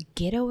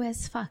ghetto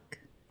as fuck.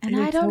 And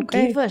I It's don't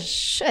okay. give a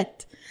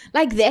shit.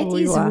 That who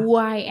is you are. who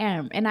I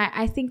am. And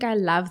I think I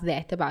love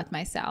that about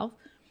myself.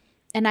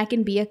 And I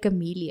can be a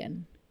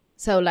chameleon.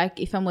 So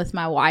if I'm with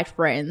my white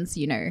friends,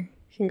 You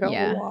can go,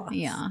 "What?"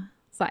 yeah.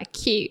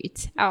 It's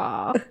cute.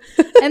 Oh.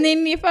 And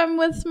then if I'm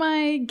with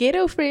my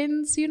ghetto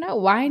friends,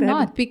 why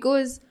not?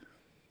 Because,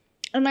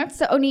 and that's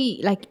the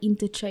only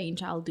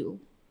interchange I'll do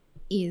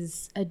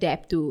is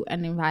adapt to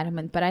an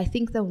environment. But I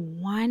think the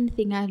one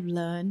thing I've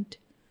learned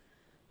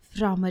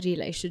from a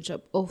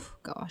relationship, oh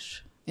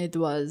gosh, it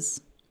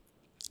was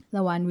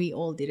the one we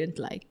all didn't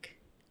like.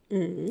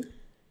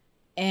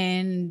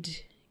 And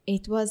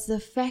it was the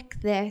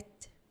fact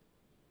that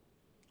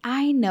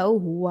I know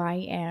who I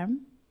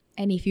am.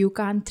 And if you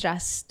can't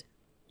trust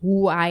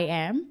who I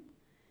am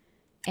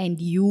and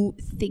you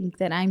think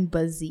that I'm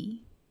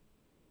busy,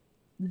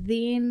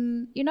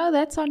 then,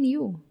 that's on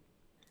you.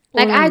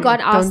 I got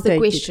asked the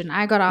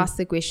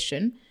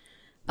question.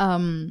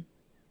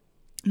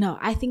 No,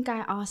 I think I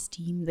asked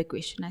him the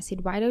question. I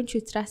said, why don't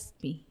you trust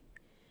me?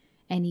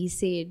 And he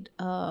said,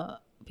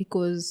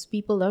 because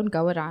people don't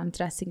go around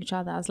trusting each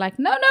other. I was like,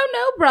 no,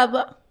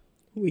 brother.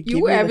 We give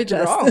You the have it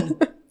trust. wrong.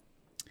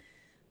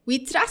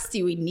 We trust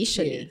you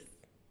initially. Yes.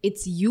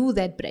 It's you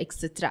that breaks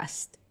the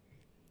trust.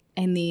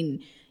 And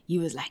then he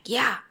was like,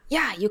 yeah,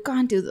 you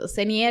can't do this.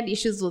 And he had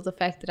issues with the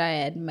fact that I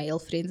had male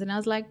friends. And I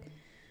was like,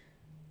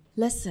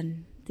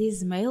 listen,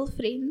 there's male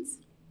friends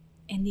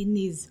and then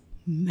there's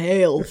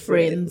male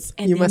friends.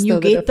 And You then must you know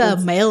the get the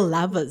difference. male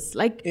lovers.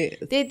 Like, Yes.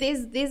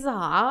 there's a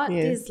heart,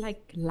 Yes. there's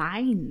like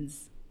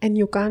lines. And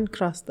you can't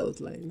cross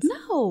those lines.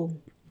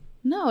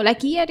 No,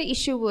 like he had an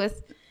issue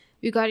with,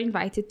 we got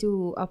invited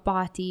to a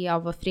party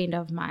of a friend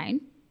of mine.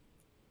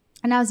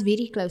 And I was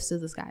very close to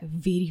this guy,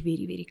 very,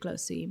 very, very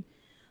close to him.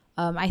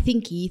 I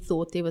think he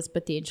thought there was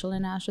potential,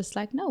 and I was just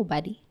like, no,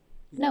 buddy.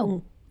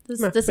 No,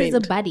 My this is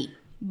a friend.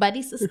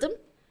 buddy system.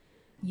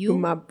 You're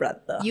my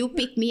brother. You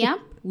pick me up,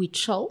 we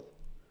chill.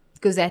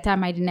 Because that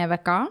time I didn't have a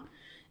car.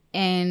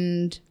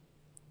 And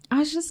I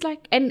was just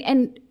like,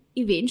 and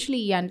eventually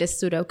he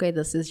understood, okay,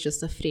 this is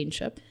just a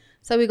friendship.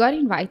 So we got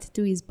invited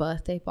to his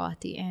birthday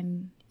party,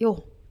 and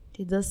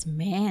this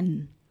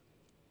man,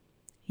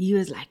 he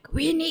was like,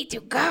 we need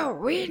to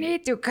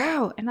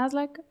go. And I was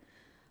like,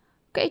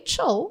 okay,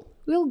 chill,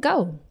 we'll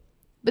go.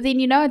 But then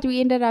you know what we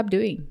ended up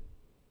doing?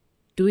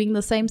 Doing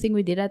the same thing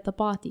we did at the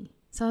party.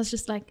 So I was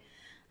just like,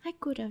 I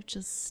could have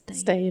just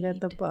Stayed at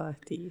the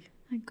party.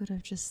 I could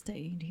have just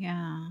stayed,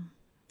 yeah.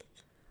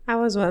 I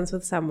was once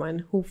with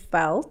someone who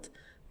felt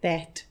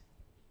that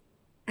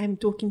I'm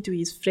talking to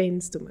his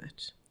friends too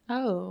much.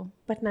 Oh.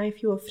 But now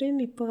if you're a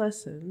friendly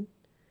person,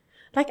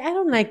 like I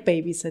don't like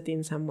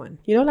babysitting someone.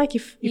 You know, like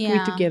if Yeah.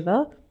 we're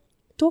together,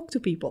 talk to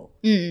people.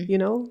 You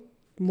know,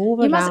 move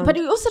You around. must, but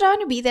you also don't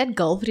want to be that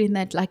girlfriend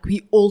that like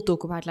we all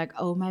talk about, like,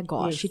 oh my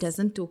gosh, Yes. she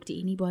doesn't talk to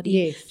anybody.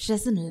 Yes. She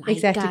doesn't like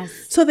Exactly. us.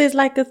 So there's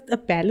like a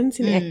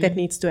balancing act that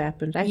needs to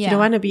happen, right? You Yeah. don't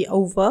want to be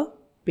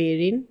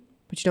overbearing,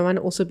 but you don't want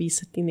to also be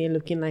sitting there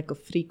looking like a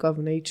freak of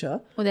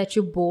nature. Or that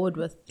you're bored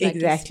with like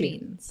Exactly. his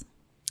friends.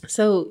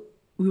 So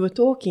we were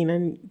talking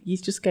and he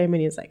just came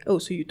and he was like, oh,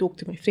 so you talk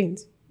to my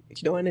friends,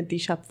 but you don't want to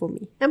dish up for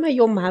me. Am I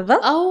your mother?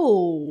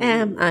 Oh.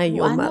 Am I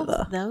your one mother?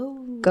 of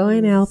those. Go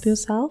and help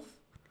yourself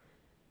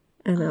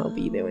and I'll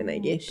be there when I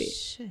get there.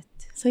 Shit.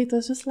 So it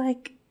was just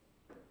like,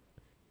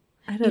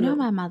 I You don't know, know.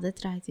 my mother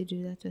tried to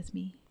do that with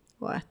me.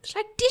 What? She's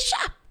like, dish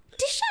up.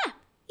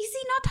 Is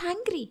he not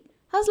hungry?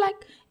 I was like,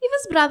 if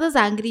his brother's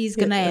hungry, he's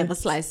going to have a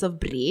slice of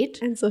bread.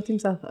 And sort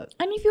himself out.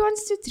 And if he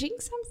wants to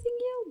drink something,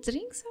 he'll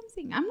drink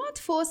something. I'm not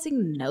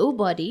forcing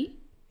nobody.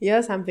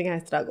 Here's something I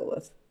struggle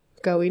with.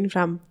 Going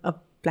from a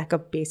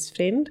best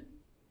friend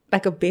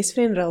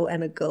role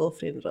and a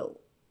girlfriend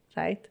role,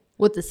 right?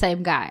 With the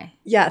same guy.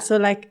 Yeah, so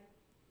like,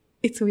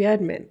 it's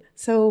weird, man.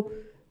 So,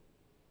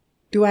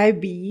 do I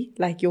be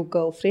like your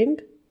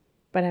girlfriend,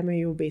 but I'm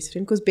your best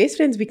friend? Because best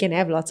friends, we can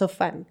have lots of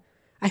fun.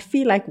 I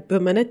feel like the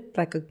minute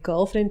like a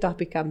girlfriend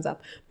topic comes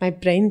up, my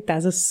brain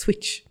does a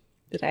switch,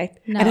 right?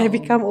 And I No.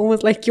 become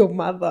almost like your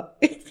mother.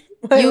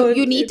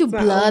 You need to It's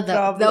my blur own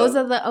problem. those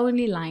are the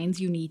only lines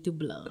you need to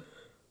blur.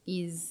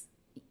 Is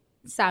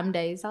some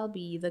days I'll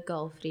be the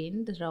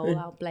girlfriend role,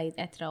 I'll play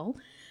that role.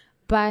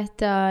 But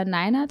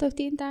 9 out of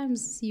 10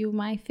 times you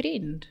my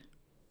friend.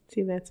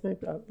 See, that's my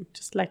problem.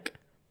 Just like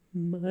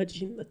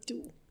merging the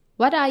two.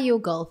 What are your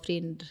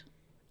girlfriend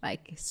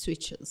like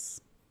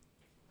switches?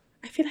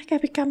 I feel like I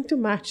become too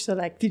much. So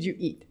like, did you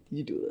eat? Did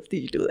you do this?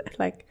 Did you do that?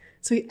 Like,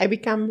 so I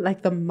become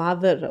like the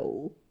mother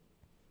role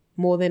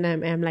more than I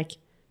am like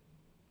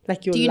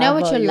your. Do you know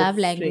what lover, your love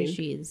friend. language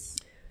is?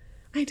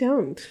 I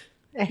don't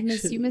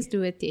actually. You must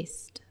do a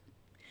test.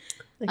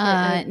 Like,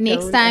 I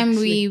Next don't time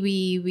actually.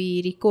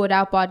 we record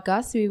our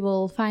podcast, we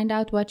will find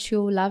out what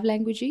your love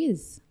language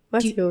is.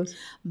 What's yours?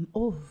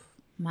 Oh,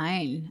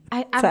 mine.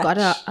 I've got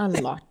a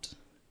lot.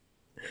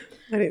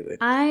 What is it?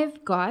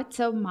 I've got,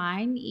 so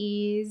mine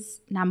is,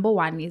 number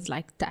one is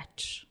like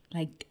touch.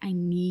 Like I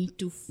need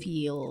to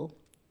feel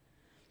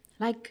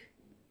like,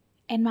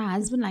 and my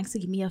husband likes to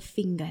give me a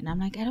finger and I'm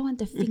like, I don't want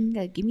the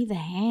finger. Give me the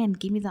hand.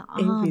 Give me the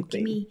arm. Give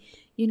Everything.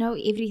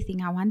 me,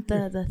 everything. I want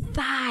the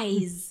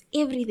thighs,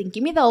 everything.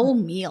 Give me the whole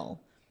meal.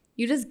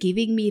 You're just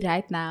giving me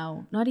right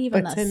now, not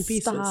even Bits a and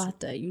pieces.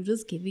 starter. You're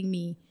just giving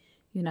me,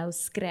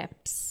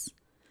 scraps.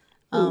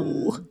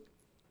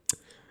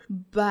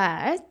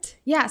 But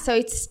yeah, so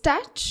it's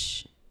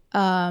touch,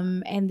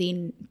 and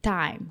then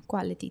time,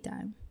 quality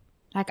time.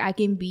 Like I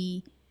can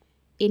be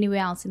anywhere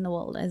else in the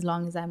world as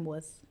long as I'm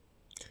with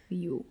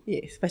you.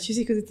 Yes, but you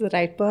see, because it's the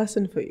right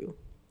person for you.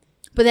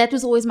 But that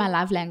was always my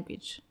love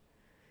language.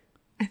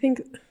 I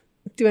think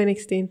to an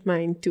extent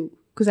mine too,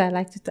 because I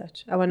like to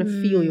touch. I want to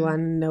feel. You want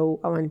to know.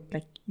 I want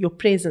like your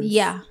presence.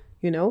 Yeah.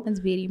 You know. That's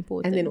very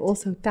important. And then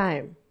also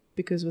time,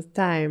 because with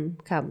time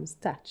comes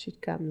touch.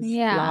 It comes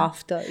Yeah.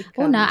 laughter. It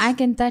oh, comes now I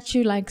can touch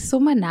you like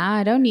Suma now.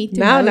 I don't need to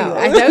Now, know now. you.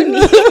 I don't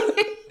need.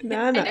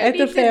 no, I no, don't at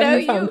the need to know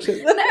family you.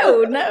 function.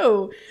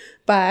 No.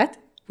 But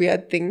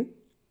weird thing,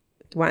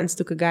 once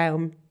took a guy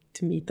home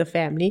to meet the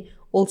family.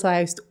 Also, I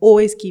used to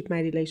always keep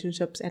my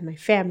relationships and my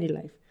family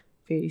life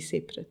very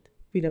separate.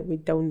 We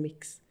don't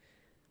mix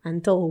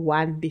until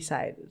one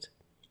decided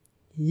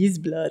his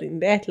blood in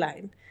that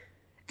line.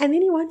 And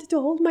then he wanted to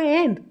hold my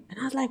hand. And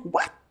I was like,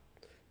 what?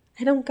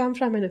 I don't come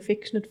from an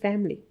affectionate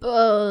family.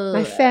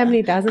 My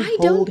family doesn't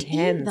hold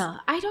hands.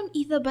 I don't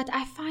either, but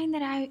I find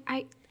that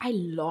I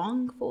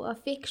long for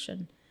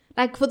affection.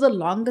 Like for the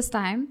longest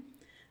time,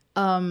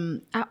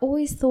 I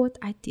always thought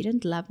I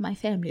didn't love my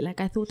family.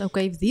 Like I thought,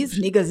 okay, if these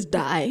niggas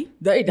die,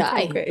 they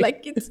die. Okay.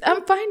 Like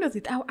I'm fine with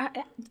it.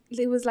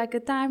 There was like a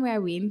time where I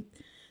went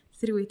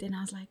through it and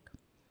I was like,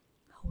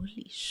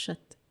 holy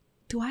shit,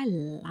 do I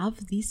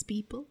love these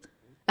people?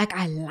 Like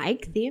I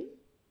like them,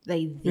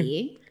 they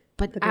there,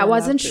 but I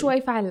wasn't sure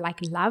if I like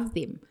love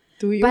them.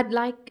 Do you? But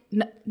like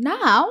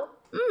now,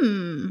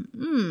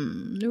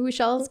 we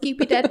shall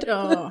keep it at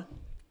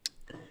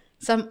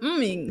some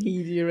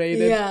Easy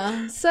rated.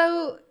 Yeah.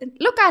 So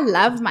look, I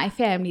love my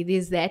family.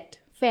 There's that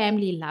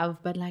family love,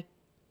 but like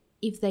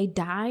if they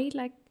die,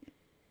 like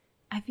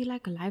I feel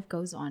like life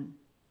goes on.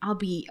 I'll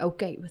be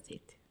okay with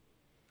it.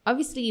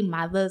 Obviously,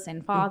 mothers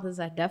and fathers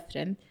are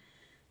different,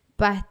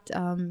 but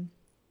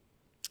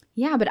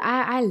yeah, but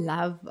I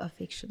love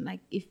affection. Like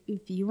if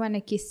you want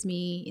to kiss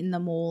me in the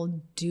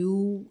mall,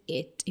 do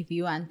it. If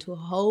you want to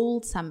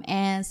hold some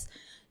ass,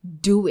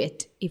 do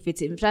it. If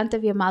it's in front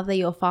of your mother,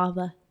 your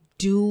father,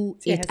 do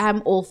it. Yes.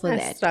 I'm all for I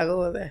that. struggle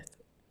with that.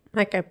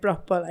 Like I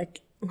proper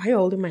like, why are you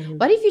holding my hand?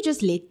 What if you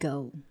just let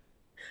go?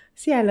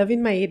 See, I love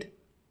in my head.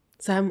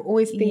 So I'm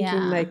always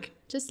thinking like,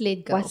 just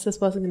let go. what's this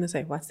person going to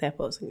say? What's that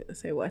person going to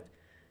say? What?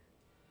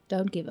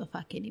 Don't give a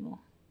fuck anymore.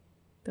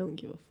 Don't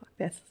give a fuck.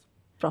 That's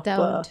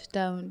proper.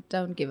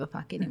 Don't give a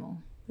fuck anymore.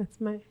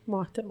 That's my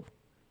motto.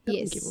 Don't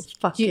Yes. give a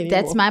fuck anymore.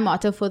 That's my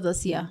motto for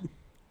this year.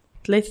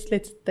 Let's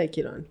take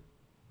it on.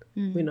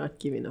 We're not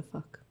giving a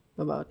fuck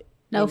about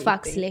No anything.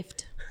 fucks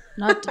left.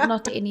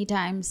 Not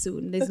anytime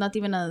soon. There's not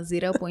even a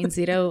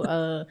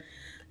 0.0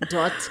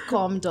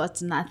 .com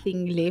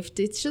nothing left.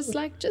 It's just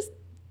like, just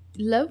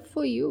live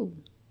for you.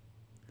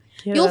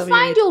 Get You'll out of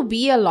find here. you'll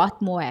be a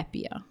lot more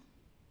happier.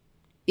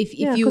 If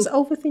Yeah, you because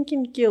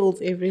overthinking kills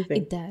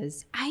everything. It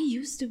does. I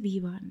used to be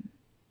one.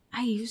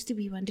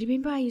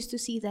 Remember I used to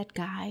see that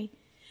guy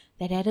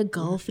that had a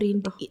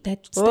girlfriend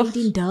that stayed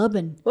in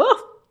Durban.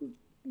 Oh,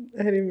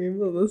 I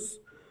remember this.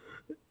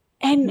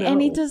 And No.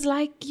 it was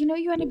like, you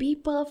want to be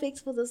perfect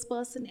for this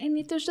person. And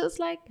it was just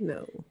like,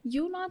 No.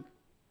 you're not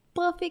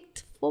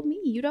perfect for me.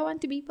 You don't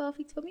want to be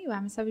perfect for me. Why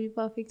must I be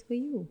perfect for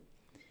you?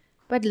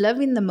 But live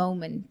in the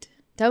moment.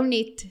 Don't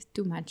let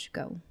too much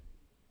go.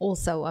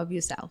 Also of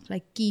yourself.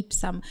 Like keep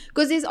some.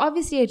 Because there's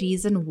obviously a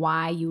reason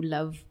why you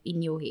live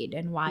in your head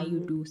and why you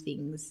do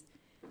things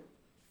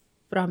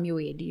from your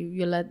head.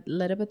 You're a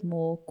little bit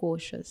more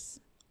cautious.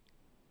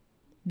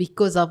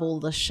 Because of all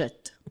the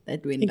shit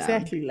that went down.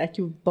 Exactly. Like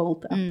you've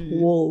built up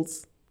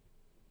walls.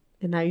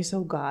 And now you're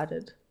so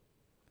guarded.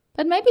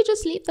 But maybe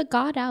just leave the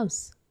guard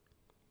house.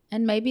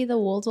 And maybe the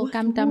walls will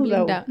come wall, tumbling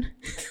though? down.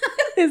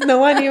 There's no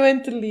one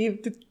even to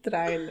leave to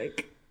try and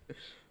like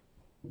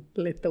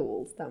let the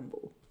walls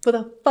tumble. For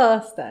the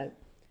first time.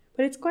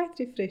 But it's quite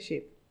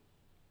refreshing.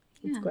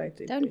 It's Yeah, quite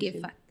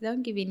refreshing.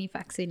 Don't give any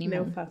fucks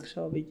anymore. No fuck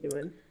shall be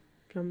given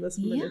from this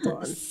minute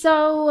on.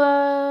 So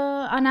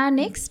on our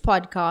next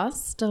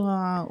podcast, or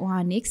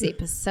our next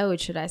episode,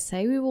 should I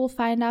say, we will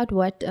find out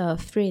what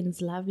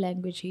friends' love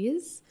language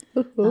is.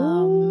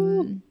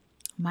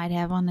 Might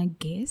have on a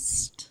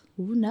guest.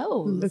 Who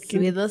knows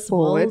Looking where this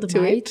forward world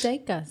to might it.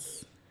 take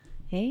us?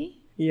 Hey?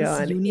 Yeah,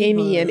 This and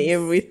any and universe.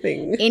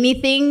 everything.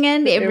 Anything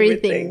and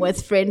everything Everything.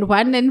 with friend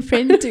 1 and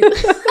friend 2.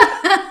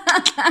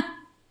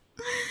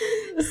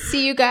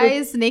 See you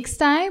guys next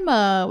time.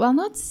 Well,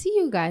 not see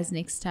you guys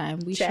next time.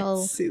 We Chat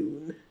shall.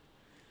 soon.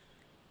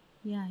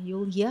 Yeah,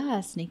 you'll hear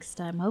us next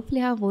time.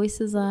 Hopefully, our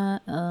voices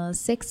are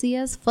sexy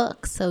as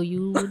fuck, so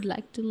you would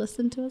like to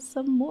listen to us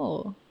some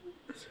more.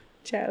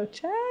 Ciao,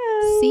 ciao.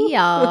 See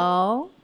y'all.